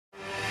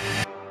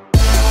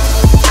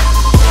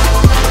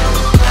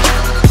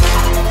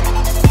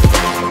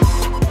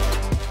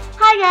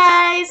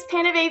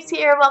Vapes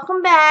here.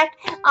 Welcome back.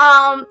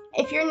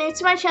 If you're new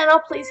to my channel,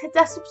 please hit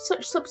that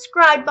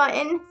subscribe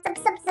button.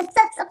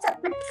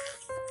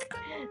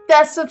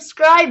 The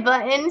subscribe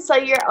button so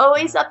you're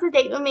always up to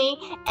date with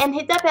me, and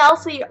hit that bell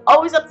so you're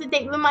always up to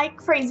date with my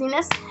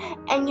craziness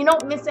and you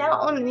don't miss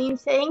out on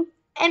anything.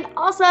 And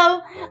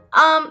also,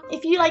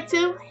 if you like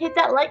to, hit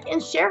that like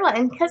and share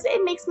button because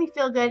it makes me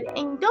feel good.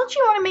 And don't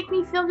you want to make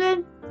me feel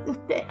good?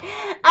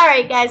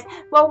 Alright guys,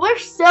 well, we're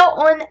still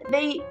on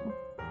the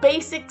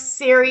Basix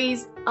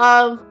series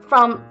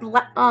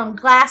from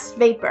Glass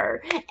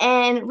Vapor,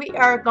 and we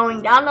are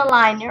going down the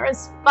line. There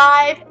is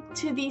 5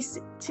 to the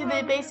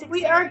Basix.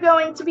 We are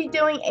going to be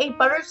doing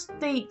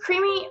the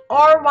creamy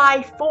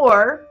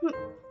RY4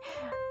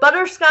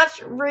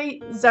 Butterscotch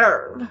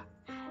Reserve,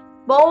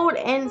 bold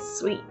and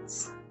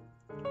sweet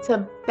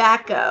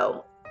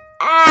tobacco.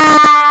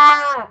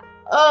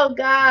 Oh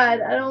god,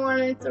 I don't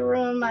want it to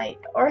ruin my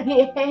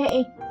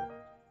RDA.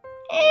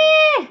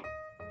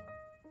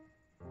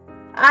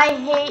 I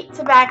hate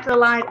tobacco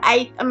lines.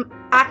 I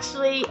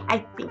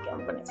think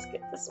I'm gonna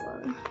skip this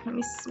one. Let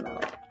me smell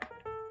it.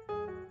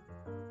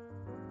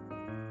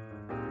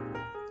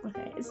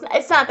 Okay,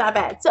 it's not that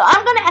bad. So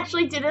I'm gonna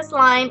actually do this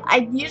line.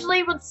 I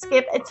usually would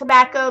skip a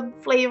tobacco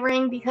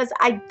flavoring because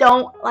I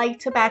don't like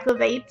tobacco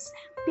vapes,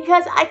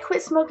 because I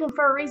quit smoking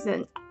for a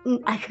reason.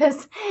 I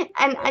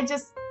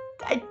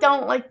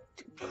don't like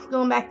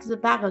going back to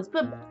tobaccos,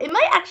 but it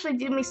might actually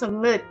do me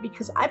some good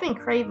because I've been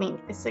craving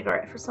a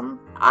cigarette for some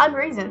odd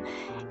reason,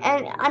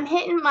 and I'm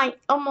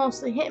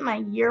almost hitting my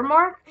year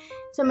mark,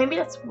 so maybe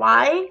that's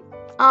why.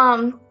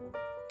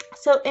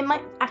 So it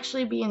might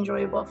actually be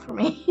enjoyable for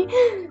me.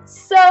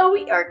 So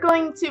we are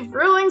going to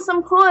ruin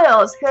some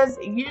coils because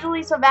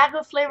usually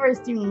tobacco flavors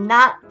do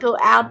not go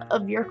out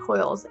of your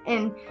coils,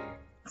 and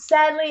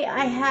sadly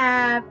I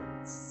have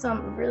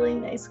some really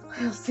nice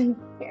coils in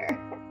here.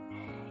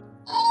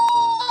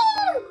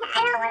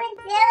 I don't want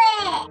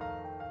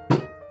to do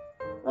it.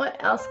 What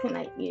else can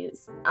I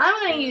use? I'm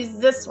going to use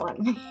this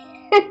one.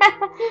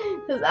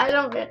 Because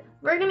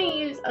we're going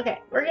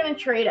to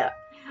trade up.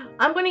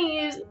 I'm going to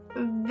use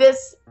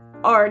this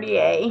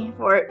RDA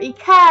for it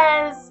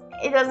because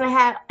it doesn't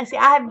have, see,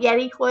 I have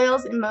Yeti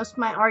coils in most of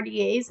my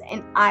RDAs,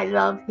 and I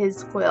love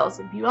his coils.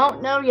 If you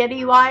don't know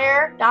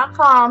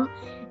YetiWire.com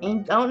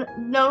and don't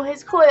know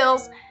his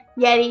coils,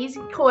 Yeti's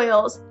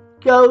coils,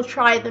 go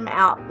try them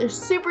out. They're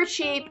super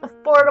cheap,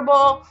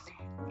 affordable,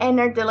 and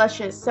they're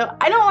delicious. So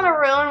I don't want to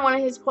ruin one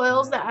of his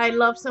coils that I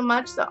love so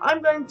much, so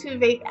I'm going to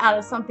vape out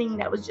of something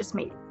that was just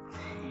made.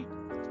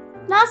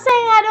 Not saying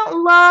I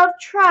don't love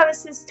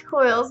Travis's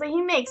coils that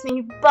he makes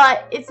me,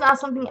 but it's not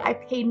something I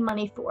paid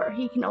money for.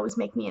 He can always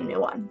make me a new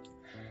one.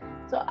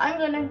 So I'm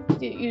going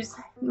to use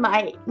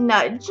my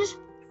nudge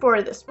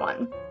for this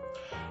one.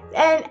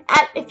 And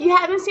if you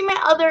haven't seen my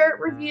other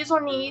reviews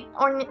on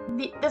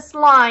this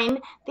line,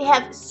 they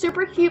have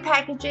super cute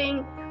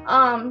packaging.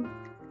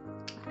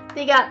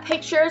 They got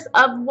pictures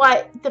of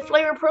what the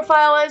flavor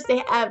profile is. They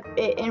have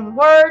it in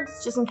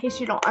words, just in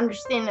case you don't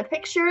understand the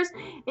pictures,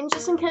 and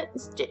just in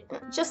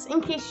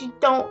case you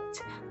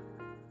don't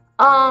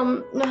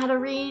know how to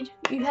read,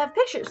 you have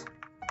pictures,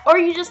 or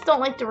you just don't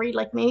like to read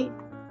like me.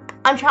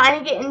 I'm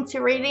trying to get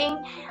into reading.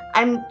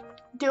 I'm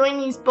doing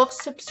these book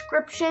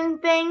subscription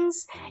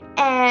things,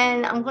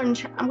 and I'm going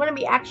to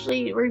be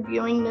actually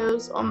reviewing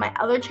those on my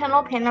other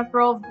channel,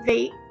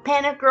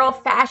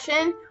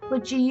 PandaGurlFashn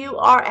with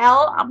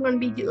GURL. I'm going to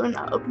be doing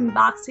open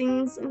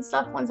boxings and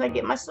stuff once I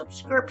get my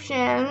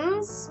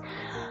subscriptions.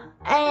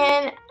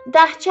 And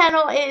that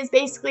channel is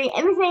basically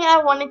anything I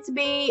want it to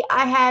be.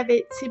 I have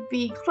it to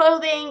be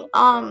clothing,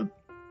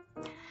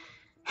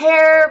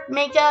 hair,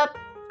 makeup.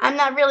 I'm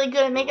not really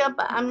good at makeup,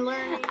 but I'm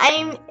learning.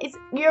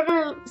 You're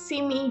going to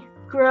see me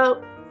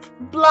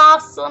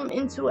blossom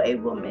into a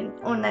woman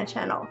on that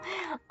channel.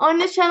 On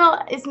this channel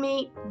is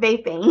me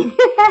vaping.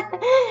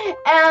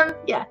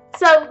 Yeah.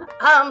 So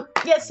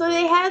so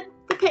they have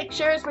the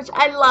pictures, which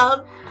I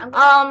love.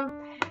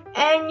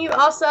 And you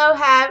also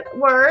have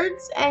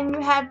words, and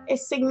you have a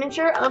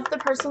signature of the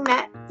person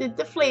that did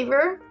the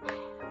flavor,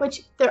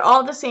 which they're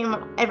all the same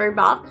on every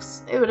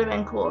box. It would have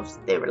been cool if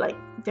they were like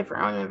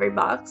different on every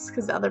box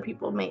because other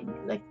people made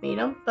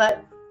them,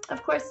 but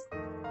of course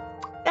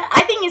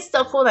I think it's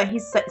still cool that he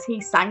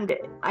signed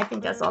it. I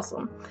think that's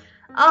awesome.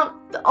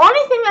 The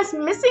only thing that's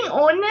missing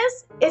on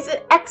this is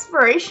an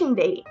expiration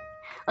date.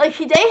 Like,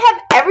 they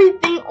have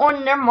everything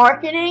on their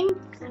marketing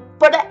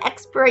but an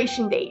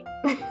expiration date.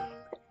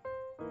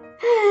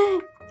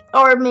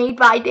 Or made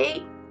by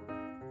date.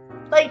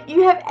 Like,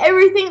 you have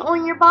everything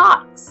on your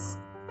box.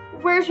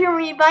 Where's your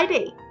made by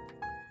date?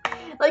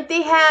 Like,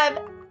 they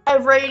have a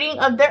rating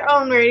of their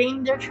own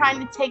rating. They're trying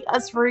to take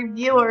us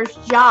reviewers'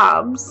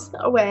 jobs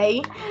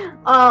away.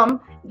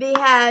 They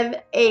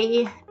have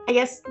I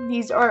guess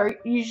these are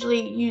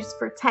usually used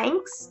for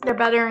tanks. They're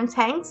better in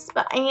tanks,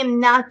 but I am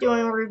not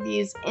doing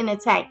reviews in a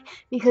tank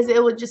because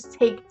it would just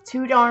take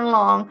too darn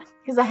long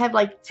because I have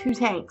like 2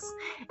 tanks,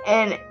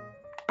 and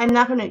I'm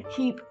not gonna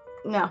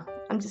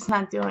I'm just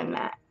not doing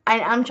that.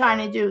 I'm trying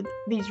to do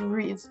these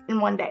reviews in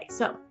one day.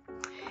 So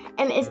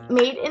and it's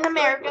made in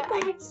America. What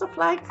the heck's the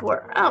flag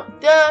for? Oh,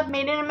 duh,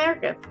 made in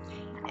America.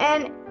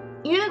 And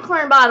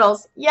unicorn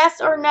bottles,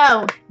 yes or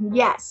no?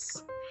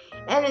 Yes.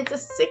 And it's a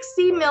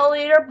 60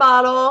 milliliter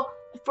bottle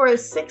for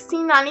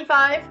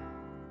 $16.95.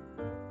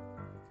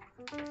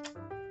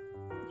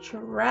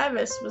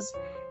 Travis was,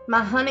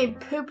 my honey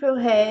poo poo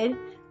head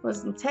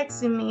was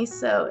texting me,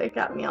 so it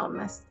got me all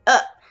messed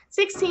up.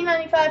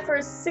 $16.95 for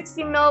a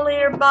 60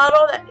 milliliter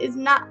bottle. That is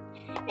not,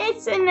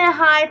 it's in the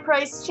high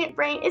price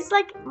range. It's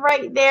like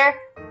right there,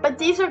 but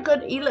these are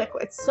good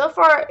e-liquids. So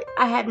far,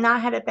 I have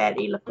not had a bad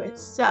e-liquid,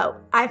 so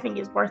I think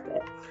it's worth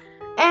it.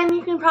 And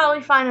you can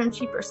probably find them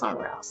cheaper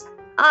somewhere else.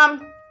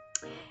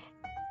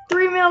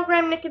 3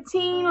 milligram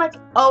nicotine, like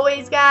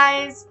always,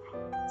 guys.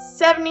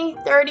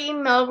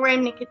 70-30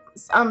 milligram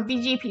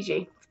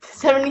VGPG.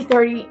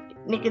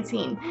 70-30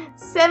 nicotine.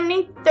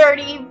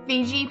 70-30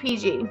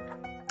 VGPG.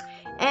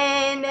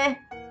 And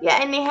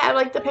yeah, and they have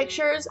like the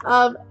pictures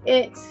of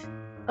it,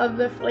 of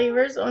the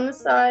flavors on the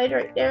side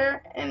right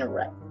there, and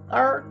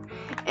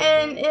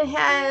and it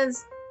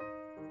has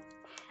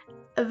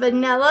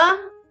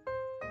vanilla.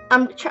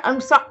 I'm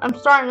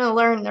starting to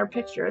learn their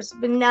pictures.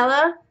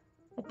 Vanilla,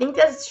 I think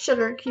that's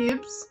sugar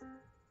cubes.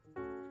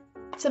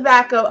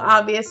 Tobacco,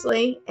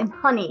 obviously, and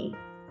honey.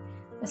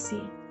 Let's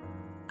see.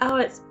 Oh,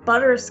 it's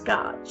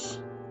butterscotch.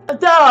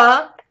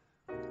 Duh.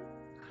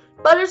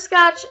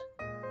 Butterscotch.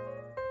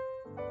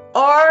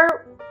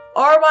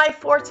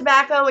 RY4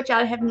 tobacco, which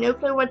I have no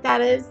clue what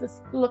that is.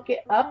 Let's look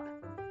it up.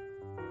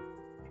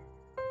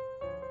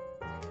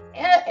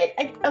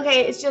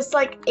 Okay, it's just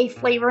like a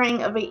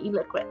flavoring of a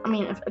e-liquid. I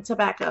mean, a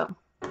tobacco.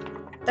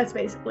 That's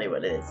basically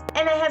what it is.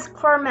 And it has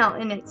caramel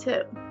in it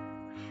too.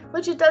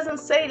 Which it doesn't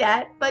say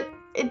that, but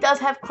it does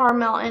have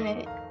caramel in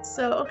it.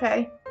 So,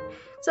 okay.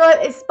 So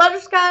it's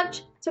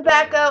butterscotch,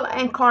 tobacco,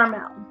 and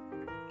caramel.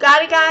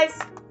 Got it, guys?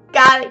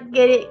 Got it.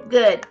 Get it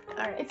good.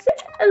 Alright, it's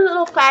a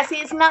little classy.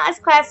 It's not as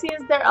classy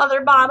as their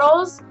other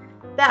bottles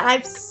that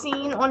I've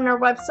seen on their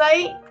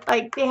website.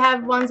 Like, they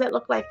have ones that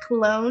look like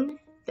cologne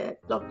that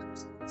look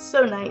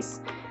so nice,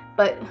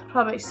 but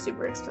probably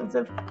super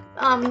expensive.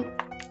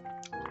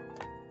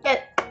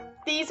 Yeah,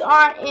 these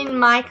aren't in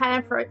my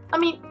kind of, I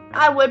mean,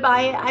 I would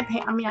buy it. I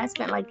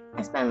spent like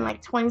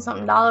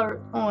 $20-something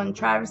on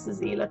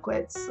Travis's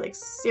e-liquids. Like,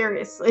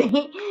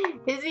 seriously.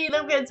 His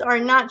e-liquids are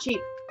not cheap.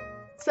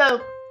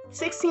 So,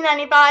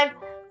 $16.95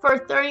 for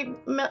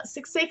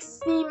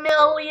 60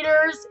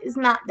 milliliters is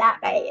not that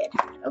bad.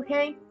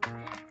 Okay?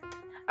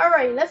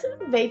 Alright, let's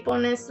vape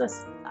on this.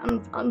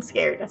 I'm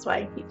scared. That's why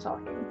I keep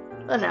talking.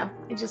 Oh no,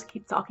 I just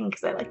keep talking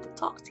because I like to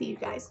talk to you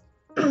guys.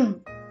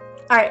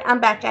 Alright, I'm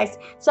back, guys.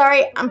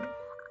 Sorry,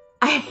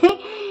 I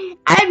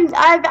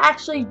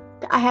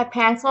have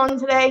pants on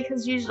today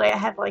because usually I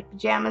have like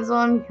pajamas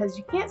on because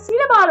you can't see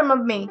the bottom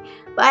of me.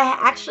 But I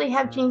actually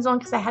have jeans on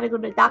because I had to go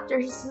to the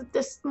doctor's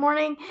this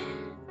morning.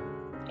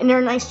 And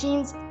they're nice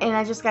jeans, and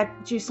I just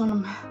got juice on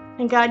them.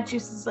 Thank God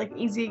juice is like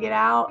easy to get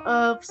out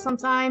of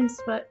sometimes,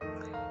 but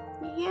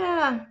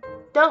yeah.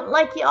 Don't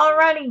like you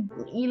already.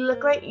 You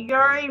look like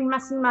you're already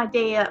messing my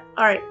day up.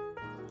 Alright.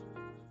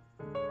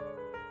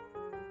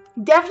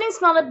 Definitely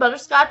smell the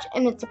butterscotch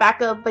and the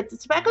tobacco, but the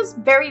tobacco's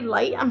very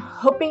light. I'm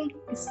hoping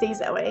it stays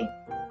that way.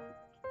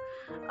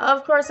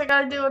 Of course, I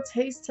gotta do a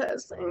taste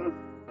testing.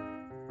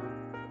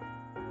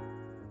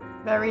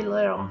 Very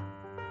little.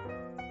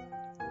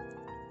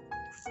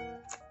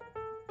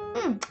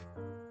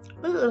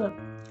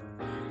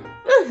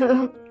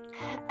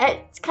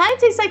 It kind of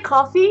tastes like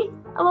coffee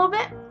a little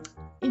bit.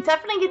 You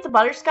definitely get the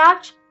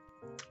butterscotch.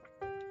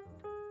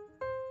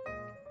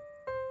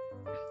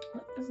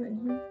 What is in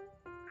here?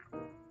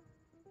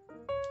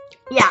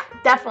 Yeah,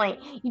 definitely.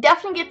 You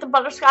definitely get the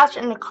butterscotch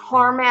and the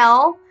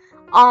caramel.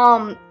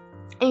 And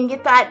you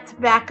get that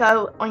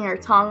tobacco on your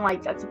tongue,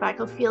 like that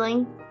tobacco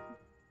feeling.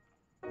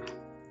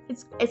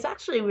 It's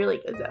actually really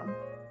good though.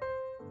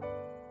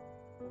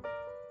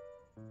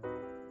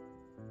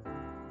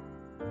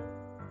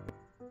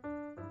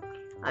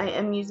 I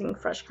am using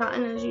fresh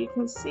cotton, as you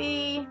can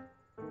see.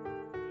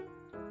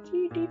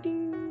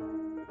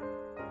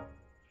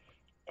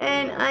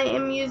 And I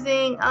am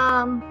using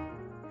cotton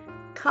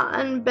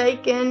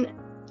bacon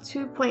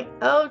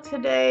 2.0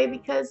 today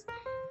because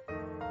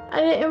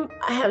I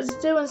was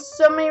doing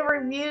so many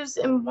reviews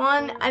in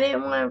one. I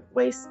didn't want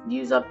to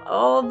use up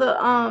all the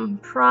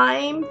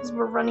prime because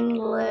we're running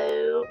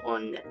low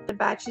on the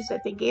batches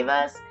that they gave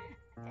us.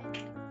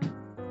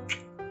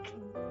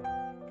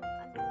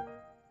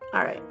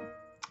 Alright.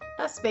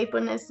 Let's vape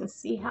on this and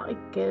see how it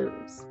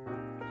goes.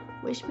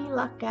 Wish me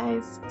luck,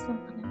 guys, because I'm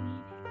gonna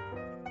need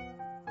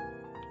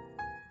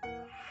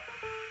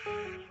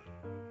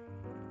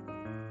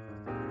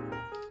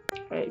it.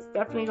 Okay, it's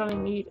definitely gonna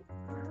need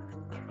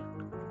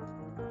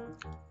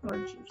more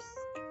juice.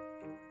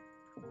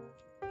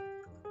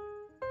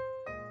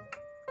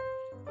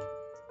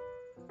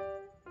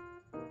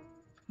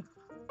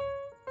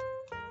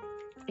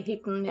 I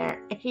keep them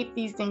there. I keep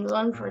these things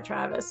on for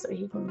Travis so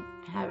he can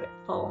have it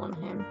fall on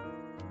him.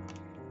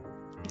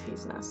 If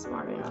he's not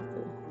smart enough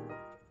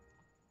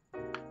to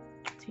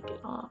take it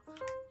off.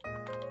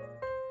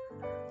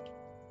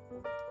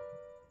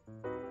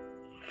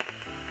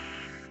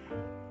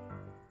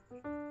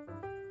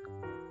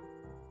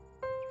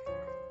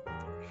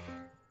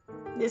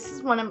 This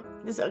is one of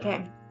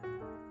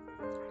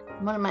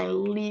my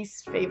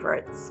least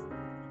favorites.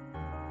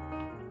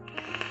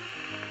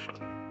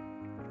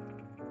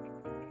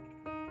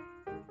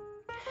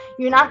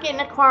 You're not getting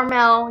a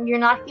caramel. You're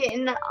not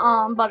getting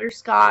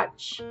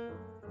butterscotch.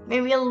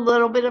 Maybe a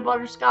little bit of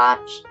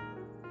butterscotch.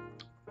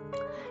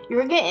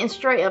 You're getting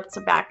straight up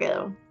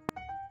tobacco.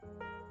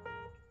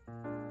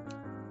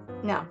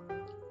 No.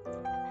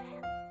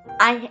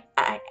 I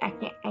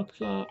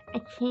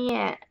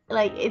can't.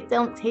 Like, it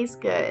don't taste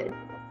good.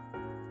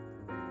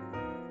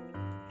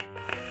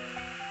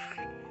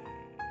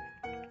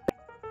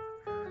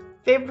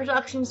 Flavor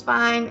production's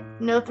fine.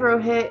 No throw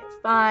hit,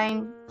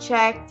 fine.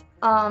 Checked.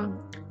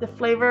 The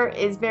flavor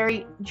is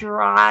very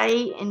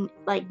dry and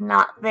like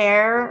not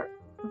there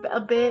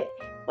a bit.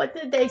 What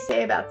did they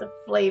say about the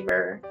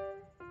flavor?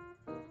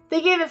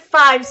 They gave it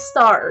 5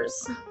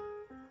 stars.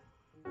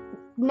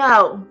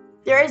 No,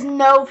 there is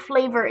no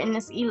flavor in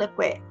this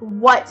e-liquid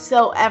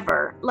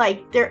whatsoever.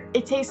 Like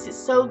it tasted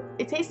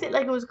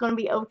like it was gonna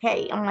be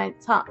okay on my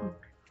tongue,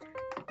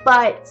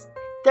 but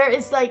there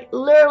is like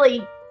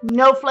literally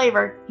no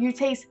flavor. You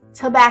taste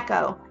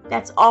tobacco.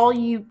 That's all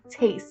you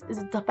taste is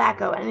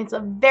tobacco, and it's a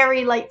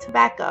very light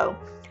tobacco,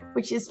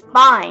 which is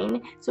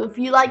fine. So if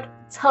you like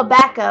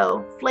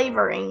tobacco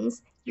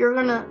flavorings, you're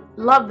gonna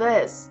love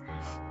this.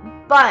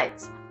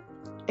 But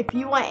if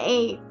you want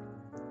a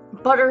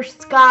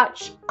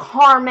butterscotch,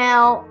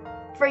 caramel,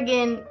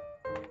 friggin'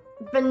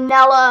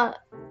 vanilla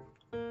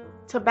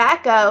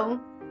tobacco,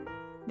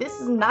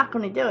 this is not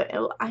gonna do it.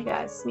 I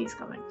got a sneeze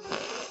coming.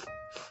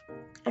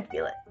 I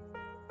feel it.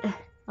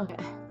 Okay.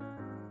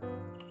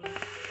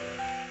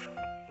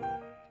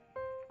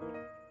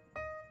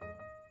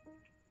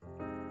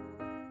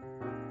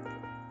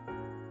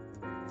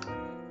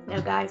 No,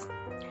 guys,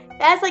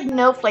 it has like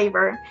no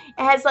flavor.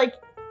 It has like,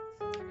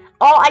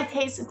 all I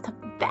taste is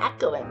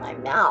tobacco in my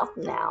mouth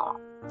now.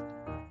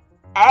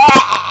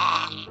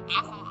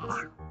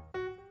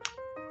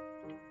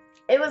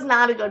 It was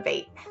not a good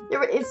vape.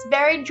 It's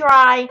very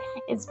dry.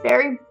 It's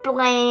very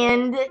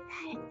bland.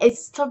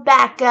 It's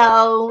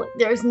tobacco.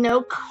 There's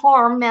no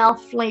caramel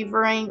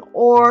flavoring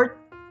or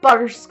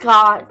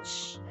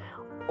butterscotch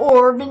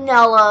or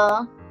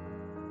vanilla.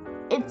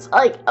 It's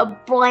like a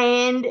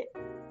bland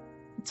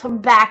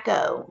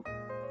tobacco.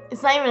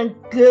 It's not even a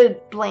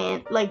good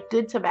bland, like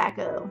good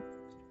tobacco.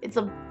 It's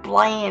a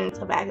bland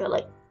tobacco,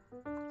 like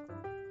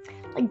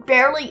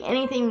barely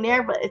anything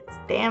there, but it's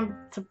damn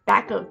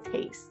tobacco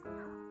taste.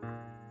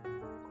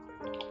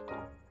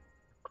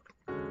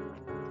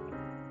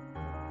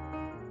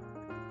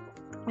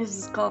 This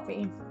is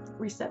coffee.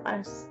 Reset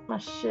my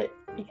shit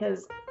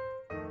because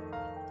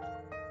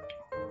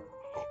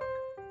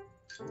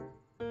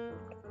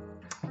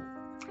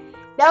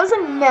that was a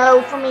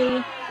no for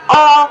me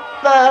all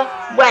the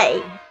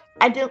way.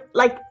 I don't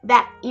like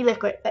that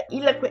e-liquid. That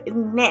e-liquid is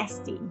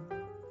nasty.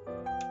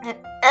 And,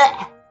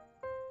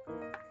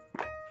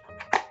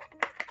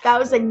 that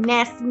was a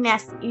nasty,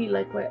 nasty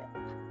e-liquid.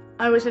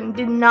 I wish I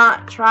did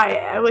not try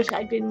it. I wish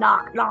I did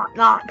not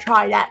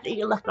try that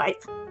e-liquid,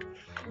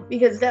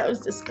 because that was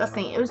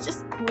disgusting. It was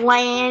just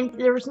bland.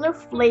 There was no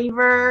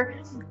flavor.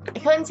 I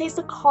couldn't taste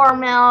the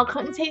caramel.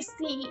 Couldn't taste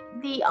the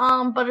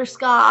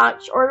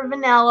butterscotch or the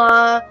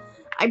vanilla.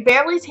 I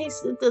barely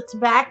tasted the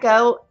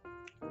tobacco.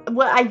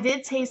 What I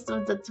did taste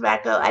of the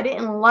tobacco, I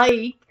didn't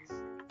like.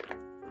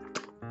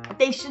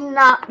 They should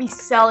not be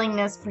selling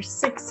this for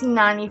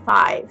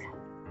 $16.95.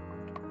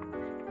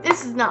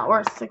 This is not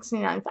worth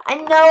 $16.95. I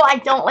know I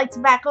don't like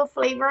tobacco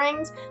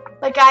flavorings,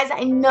 but guys,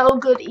 I know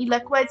good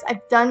e-liquids.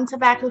 I've done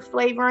tobacco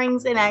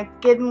flavorings and I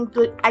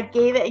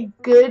gave it a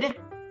good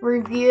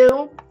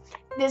review.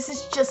 This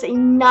is just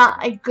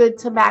not a good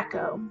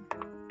tobacco.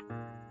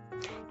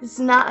 This is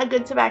not a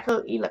good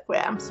tobacco e-liquid.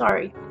 I'm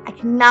sorry. I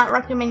cannot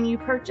recommend you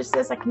purchase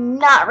this. I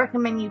cannot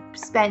recommend you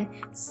spend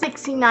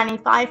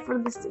 $16.95 for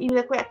this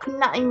e-liquid. I could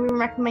not even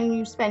recommend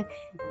you spend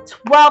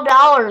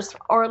 $12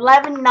 or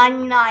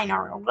 $11.99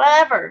 or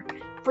whatever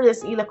for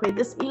this e-liquid.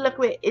 This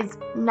e-liquid is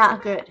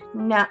not good.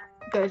 Not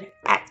good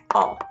at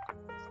all.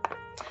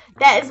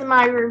 That is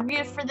my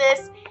review for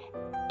this.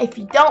 If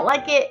you don't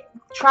like it,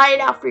 try it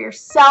out for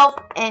yourself,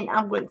 and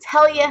I'm going to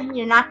tell you,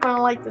 you're not going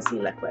to like this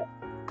e-liquid.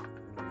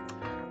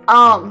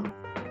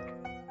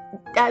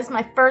 That is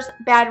my first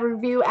bad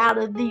review out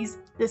of this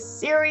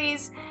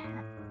series.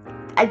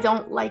 I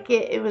don't like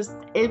it. It was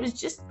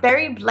just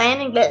very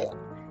bland and good.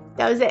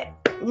 That was it.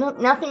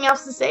 Nothing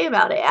else to say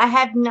about it. I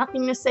have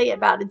nothing to say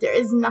about it. There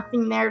is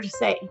nothing there to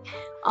say.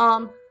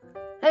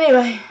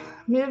 Anyway,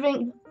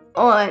 moving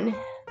on.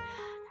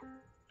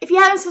 If you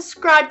haven't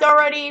subscribed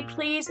already,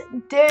 please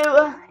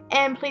do,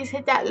 and please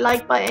hit that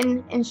like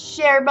button and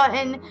share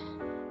button,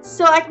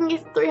 so I can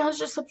get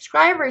 300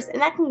 subscribers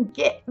and I can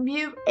get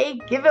you a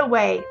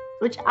giveaway,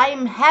 which I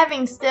am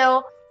having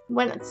still.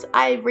 When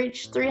I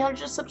reach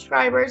 300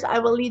 subscribers, I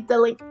will leave the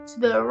link to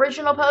the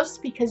original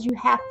post, because you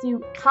have to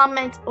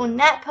comment on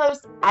that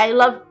post, I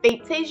love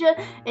Vapetasia,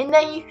 and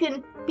then you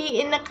can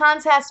be in the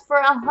contest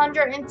for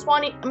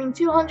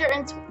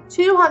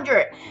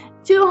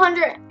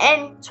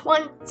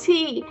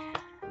 220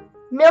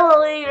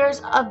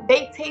 milliliters of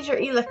Betasia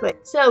e-liquid.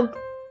 So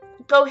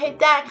go hit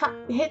that,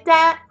 hit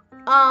that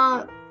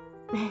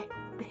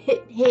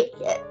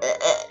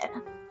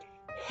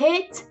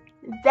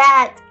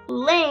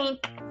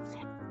link.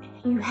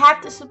 You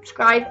have to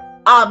subscribe,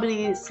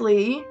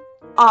 obviously.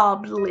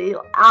 Obviously,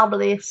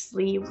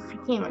 I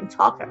can't even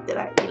talk after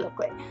that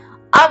e-liquid.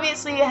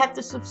 Obviously, you have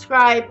to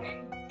subscribe,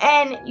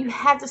 and you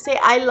have to say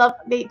I love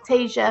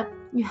Betasia.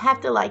 You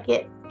have to like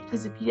it,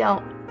 because if you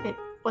don't,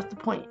 what's the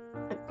point?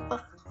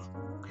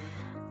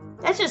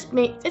 That's just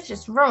me. It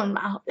just ruined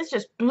my. It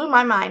just blew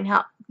my mind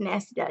how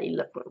nasty that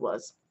e-liquid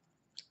was.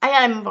 I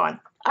gotta move on.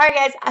 Alright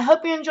guys, I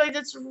hope you enjoyed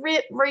this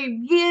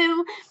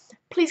review.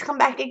 Please come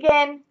back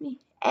again,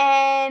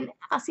 and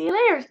I'll see you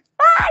later.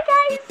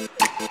 Bye guys!